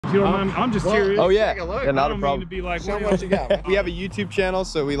If you don't mind, I'm just curious. Oh yeah, yeah, not a problem. To be like, show me what you got, man. We have a YouTube channel,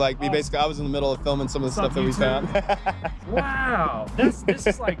 so we basically, I was in the middle of filming some of the stuff that we found. Wow, this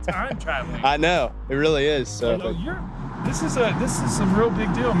is like time traveling. I know, it really is. So this is some real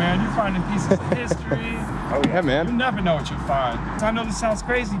big deal, man. You're finding pieces of history. Oh yeah, man. You never know what you find. I know this sounds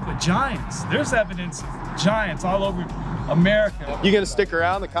crazy, but giants. There's evidence of giants all over America. You gonna stick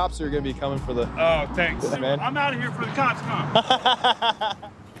around? The cops are gonna be coming for the. Oh, thanks. Yeah, man. I'm out of here for the cops come.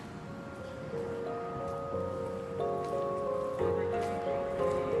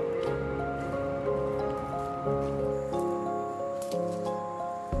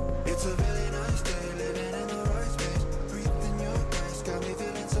 It's a really nice day, living in the right space, breathing your breath, got me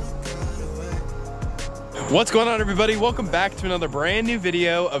feeling some kind of way. What's going on, everybody? Welcome back to another brand new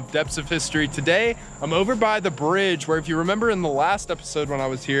video of Depths of History. Today, I'm over by the bridge where, if you remember in the last episode when I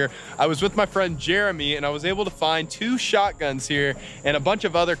was here, I was with my friend Jeremy and I was able to find 2 shotguns here and a bunch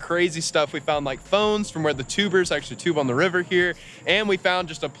of other crazy stuff. We found like phones from where the tubers actually tube on the river here, and we found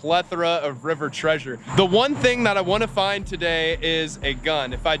just a plethora of river treasure. The one thing that I want to find today is a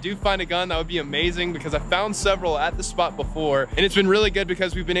gun. If I do find a gun, that would be amazing because I found several at the spot before, and it's been really good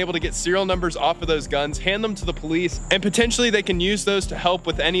because we've been able to get serial numbers off of those guns, hand them to the police, and potentially they can use those to help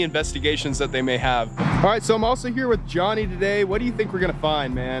with any investigations that they may have. All right, so I'm also here with Johnny today. What do you think we're gonna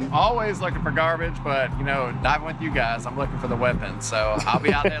find, man? Always looking for garbage, but you know, diving with you guys, I'm looking for the weapons. So I'll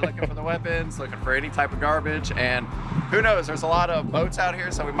be out there looking for the weapons, looking for any type of garbage, and who knows, there's a lot of boats out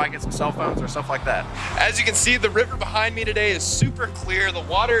here, so we might get some cell phones or stuff like that. As you can see, the river behind me today is super clear. The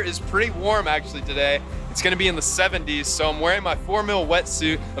water is pretty warm actually today. It's gonna be in the 70s, so I'm wearing my 4mm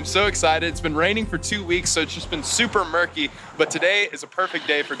wetsuit. I'm so excited. It's been raining for 2 weeks, so it's just been super murky, but today is a perfect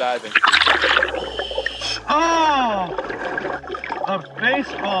day for diving. Oh, a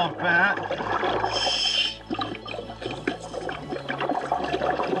baseball bat.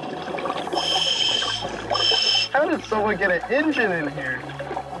 How did someone get an engine in here?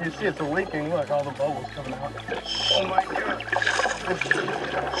 You see it's leaking. Look, all the bubbles coming out. Oh my God.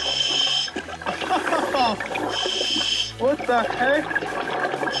 What the heck?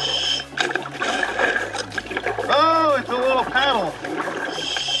 Oh, it's a little paddle.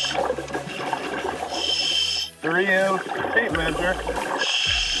 3M tape measure.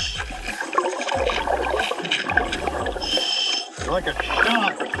 Like a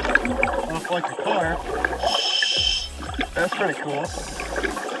shot off like a car. That's pretty cool.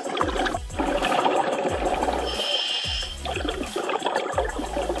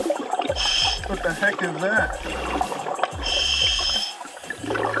 What the heck is that?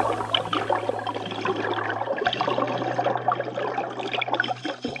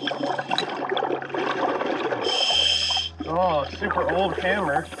 Oh, super old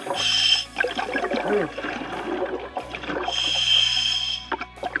hammer. Ooh.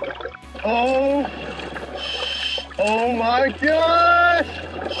 Oh my gosh!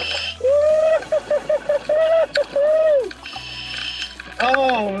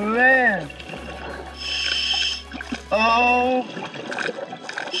 Oh man! Oh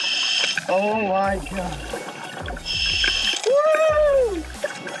my God! Woo!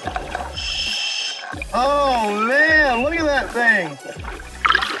 Oh man, look at that thing!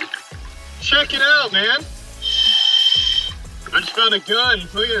 Check it out, man! I just found a gun.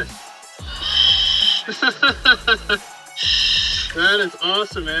 Look at this. That is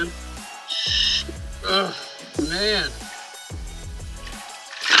awesome, man. Oh man.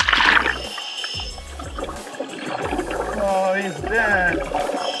 Oh, he's dead.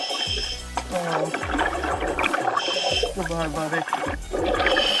 Oh. Goodbye, buddy.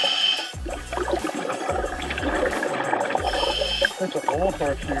 That's an old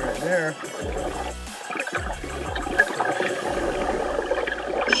horseshoe right there.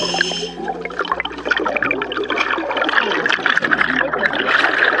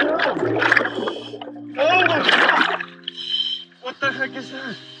 Oh! What the heck is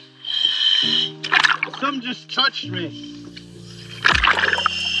that? Something just touched me.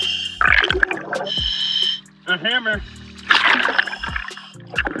 A hammer.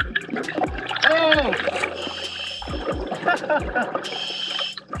 Oh!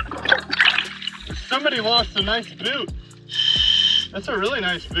 Somebody lost a nice boot. That's a really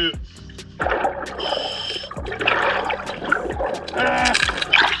nice boot. Ah,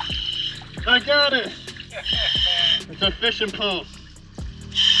 I got it. It's a fishing pole.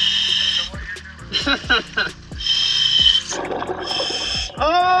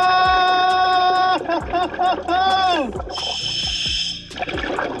 Oh!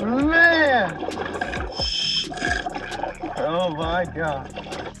 Man! Oh my God.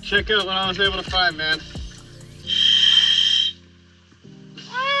 Check out what I was able to find, man.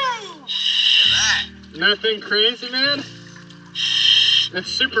 Nothing crazy, man?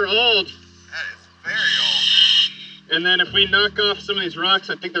 It's super old. That is very old. And then if we knock off some of these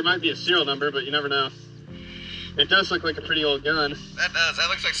rocks, I think there might be a serial number, but you never know. It does look like a pretty old gun. That does. That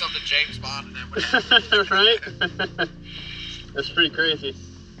looks like something James Bond would have. Right? That's pretty crazy.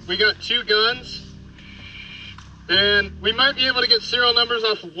 We got 2 guns. And we might be able to get serial numbers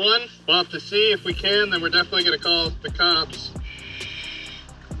off of one. We'll have to see. If we can, then we're definitely going to call the cops.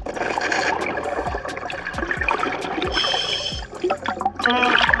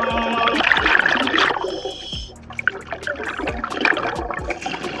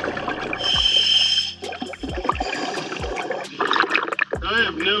 I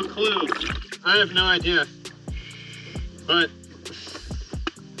have no clue. I have no idea. But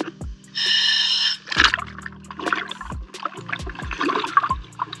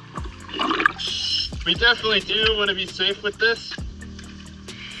we definitely do want to be safe with this.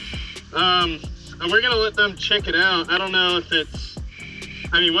 And we're gonna let them check it out. I don't know if it's,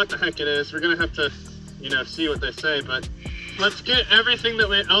 I mean, what the heck it is. We're gonna have to, you know, see what they say, but let's get everything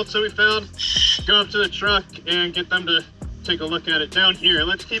else that we found, go up to the truck and get them to take a look at it down here.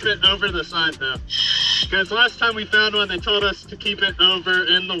 Let's keep it over the side though. Because last time we found one, they told us to keep it over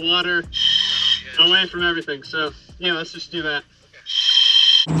in the water, away from everything. So yeah, let's just do that.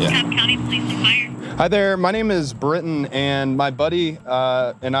 Yeah. County Police and Fire. Hi there, my name is Britton, and my buddy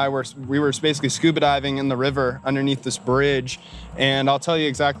and I were basically scuba diving in the river underneath this bridge, and I'll tell you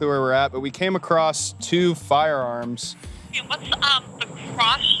exactly where we're at, but we came across 2 firearms. Okay, what's the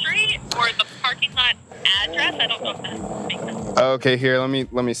cross street or the parking lot address? I don't know if that makes sense. Okay, here, let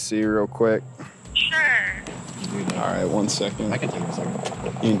me see real quick. Sure. All right, 1 second. I can take a second.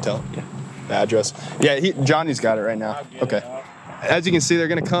 You can tell? Yeah. The address. Yeah, Johnny's got it right now. Okay. As you can see, they're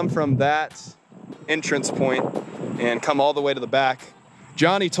gonna come from that entrance point and come all the way to the back.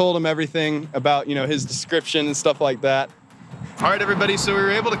 Johnny told him everything about, you know, his description and stuff like that. All right, everybody, so we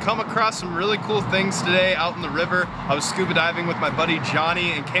were able to come across some really cool things today out in the river. I was scuba diving with my buddy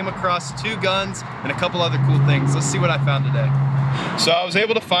Johnny and came across 2 guns and a couple other cool things. Let's see what I found today. So I was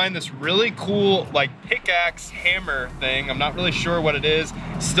able to find this really cool like pickaxe hammer thing. I'm not really sure what it is.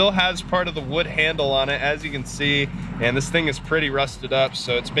 Still has part of the wood handle on it, as you can see, and this thing is pretty rusted up,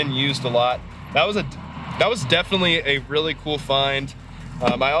 so it's been used a lot. That was definitely a really cool find.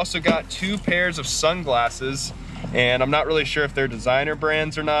 I also got 2 pairs of sunglasses, and I'm not really sure if they're designer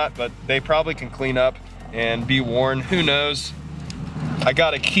brands or not, but they probably can clean up and be worn, who knows. I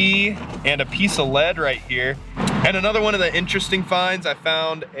got a key and a piece of lead right here. And another one of the interesting finds, I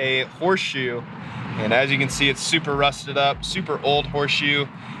found a horseshoe. And as you can see, it's super rusted up, super old horseshoe.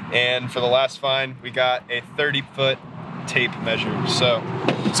 And for the last find, we got a 30-foot tape measure. So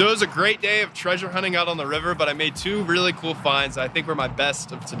it was a great day of treasure hunting out on the river, but I made 2 really cool finds that I think were my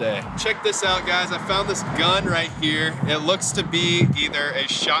best of today. Check this out, guys. I found this gun right here. It looks to be either a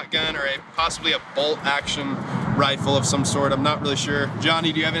shotgun or possibly a bolt action rifle of some sort. I'm not really sure.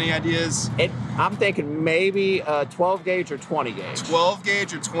 Johnny, do you have any ideas? I'm thinking maybe 12 gauge or 20 gauge. 12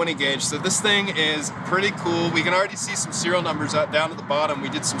 gauge or 20 gauge. So this thing is pretty cool. We can already see some serial numbers down at the bottom. We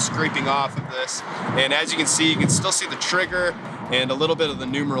did some scraping off of this. And as you can see, you can still see the trigger and a little bit of the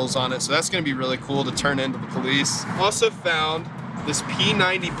numerals on it. So that's gonna be really cool to turn into the police. Also found this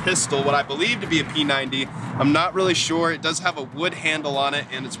P90 pistol, what I believe to be a P90. I'm not really sure. It does have a wood handle on it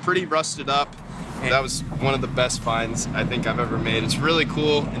and it's pretty rusted up. And that was one of the best finds I think I've ever made. It's really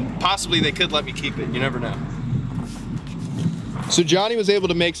cool, and possibly they could let me keep it. You never know. So Johnny was able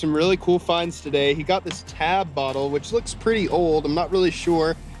to make some really cool finds today. He got this Tab bottle, which looks pretty old. I'm not really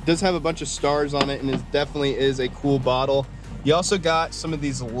sure. It does have a bunch of stars on it, and it definitely is a cool bottle. He also got some of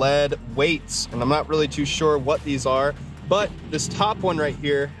these lead weights, and I'm not really too sure what these are, but this top one right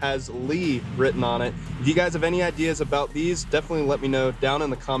here has Lee written on it. If you guys have any ideas about these, definitely let me know down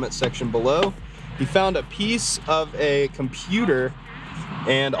in the comment section below. He found a piece of a computer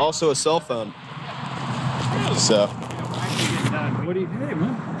and also a cell phone. So. What do you, hey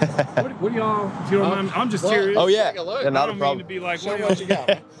man, what do y'all, if you don't mind, I'm just curious. Oh yeah, look. yeah, not I a don't problem. mean to be like, Show what me what you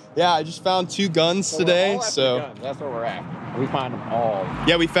got. Yeah, I just found 2 guns today, so. That's where we're at. We find them all.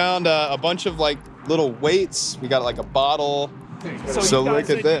 Yeah, we found a bunch of like little weights. We got like a bottle. So look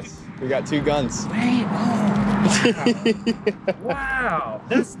at this. We got 2 guns. Wait, oh, wow.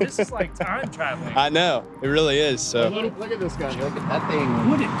 This is like time traveling. I know, it really is. So. Look at this gun. Look at that thing.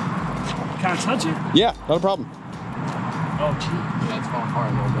 Would it? Can I touch it? Yeah, not a problem. Oh, gee. Yeah, it's falling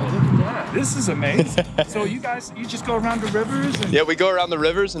apart a little bit. Look at This is amazing. So you just go around the rivers? And Yeah, we go around the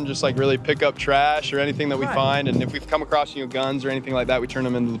rivers and just like really pick up trash or anything that we Right. find. And if we've come across, guns or anything like that, we turn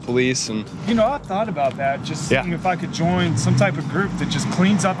them into the police. And I've thought about that, just seeing if I could join some type of group that just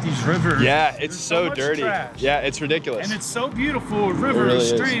cleans up these rivers. yeah, it's There's so much dirty. trash. Yeah, it's ridiculous. And it's so beautiful, a river, really a is.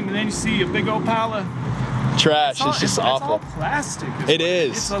 stream, and then you see a big old pile of Trash. It's just it's awful. all plastic. It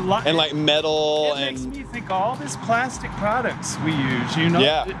is. It's a lot. And like metal It makes and me think of all these plastic products we use.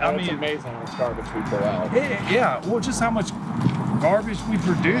 Yeah. I mean, it's amazing how much garbage we throw out. yeah. Well, just how much garbage we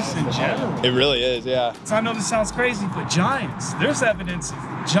produce in general. it really is. Yeah. So I know this sounds crazy, but giants. There's evidence of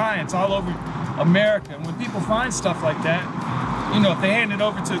giants all over America. And when people find stuff like that, if they hand it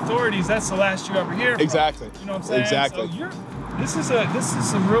over to authorities, that's the last you ever hear from. Exactly. You know what I'm saying? Exactly. So this is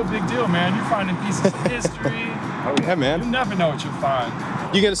a real big deal, man. You're finding pieces of history. Oh yeah, You man. never know what you'll find.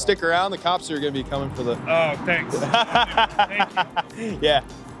 You gonna stick around? The cops are gonna be coming for the. Oh, thanks. Thank you. Yeah.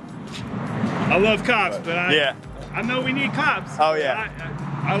 I love cops, but I know we need cops. Oh, yeah.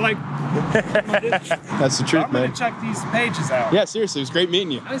 I like. That's the truth, I'm gonna man. check these pages out. Yeah, seriously, it was great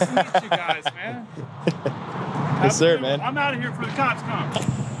meeting you. Nice to meet you guys, man. Yes, sir, man. I'm out of here for the cops come.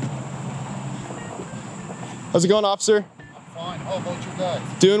 How's it going, officer? Fine. How about you guys?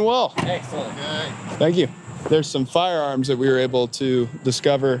 Doing well. Excellent. Okay. Thank you. There's some firearms that we were able to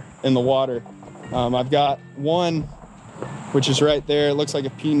discover in the water. I've got one, which is right there. It looks like a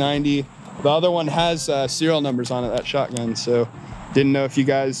P90. The other one has serial numbers on it, that shotgun. So didn't know if you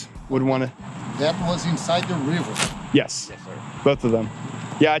guys would want to. That was inside the river. Yes, Yes, sir. both of them.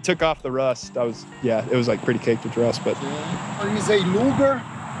 Yeah, I took off the rust. It was like pretty caked with rust, but. Or is a Luger,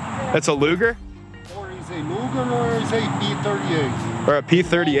 That's a Luger or is a Luger, or is a P38? or a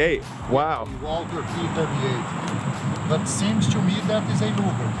P38. Wow. A Walter P38. But seems to me that is a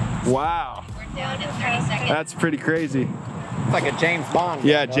Luger. Wow. We're down in 3 seconds. That's pretty crazy. It's like a James Bond.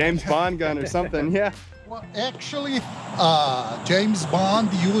 Yeah, James Bond gun or something. Yeah. Well, actually, James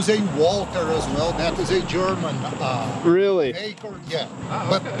Bond used a Walter as well. That is a German Really? maker, yeah.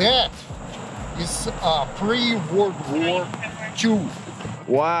 But that is pre-World War II.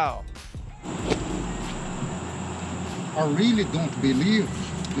 Wow. I really don't believe,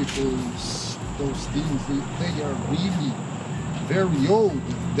 because those things, they are really very old,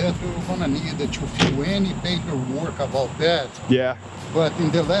 that we're gonna need to fill any paperwork about that. Yeah. But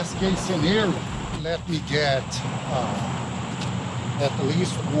in the last case scenario, let me get at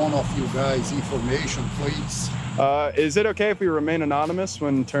least one of you guys' information, please. Is it okay if we remain anonymous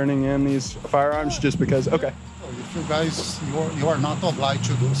when turning in these firearms? Just because? Okay. So if you guys, you are not obliged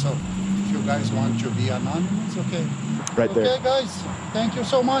to do so. If you guys want to be anonymous, okay. Right there. Okay, guys. Thank you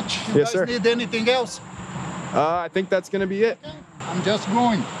so much. You Yes, guys sir. need anything else? I think that's gonna be it. Okay. I'm just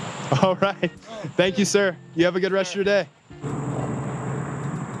going. All right. Thank you, sir. You have a good rest of your day.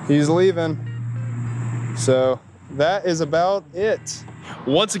 He's leaving. So that is about it.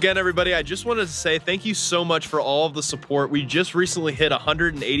 Once again, everybody, I just wanted to say thank you so much for all of the support. We just recently hit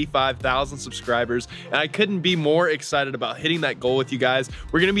 185,000 subscribers, and I couldn't be more excited about hitting that goal with you guys.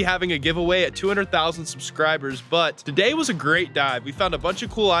 We're gonna be having a giveaway at 200,000 subscribers, but today was a great dive. We found a bunch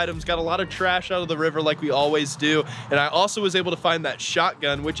of cool items, got a lot of trash out of the river like we always do, and I also was able to find that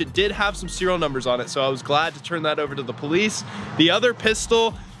shotgun, which it did have some serial numbers on it, so I was glad to turn that over to the police. The other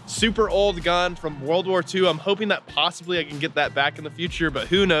pistol, super old gun from World War II. I'm hoping that possibly I can get that back in the future, but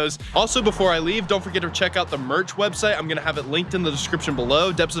who knows. Also, before I leave, don't forget to check out the merch website. I'm gonna have it linked in the description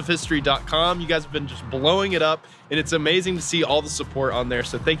below, depthsofhistory.com. You guys have been just blowing it up, and it's amazing to see all the support on there,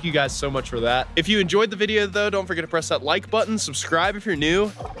 so thank you guys so much for that. If you enjoyed the video though, don't forget to press that like button, subscribe if you're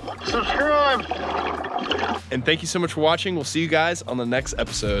new, Subscribe. and thank you so much for watching. We'll see you guys on the next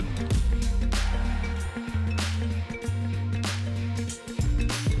episode.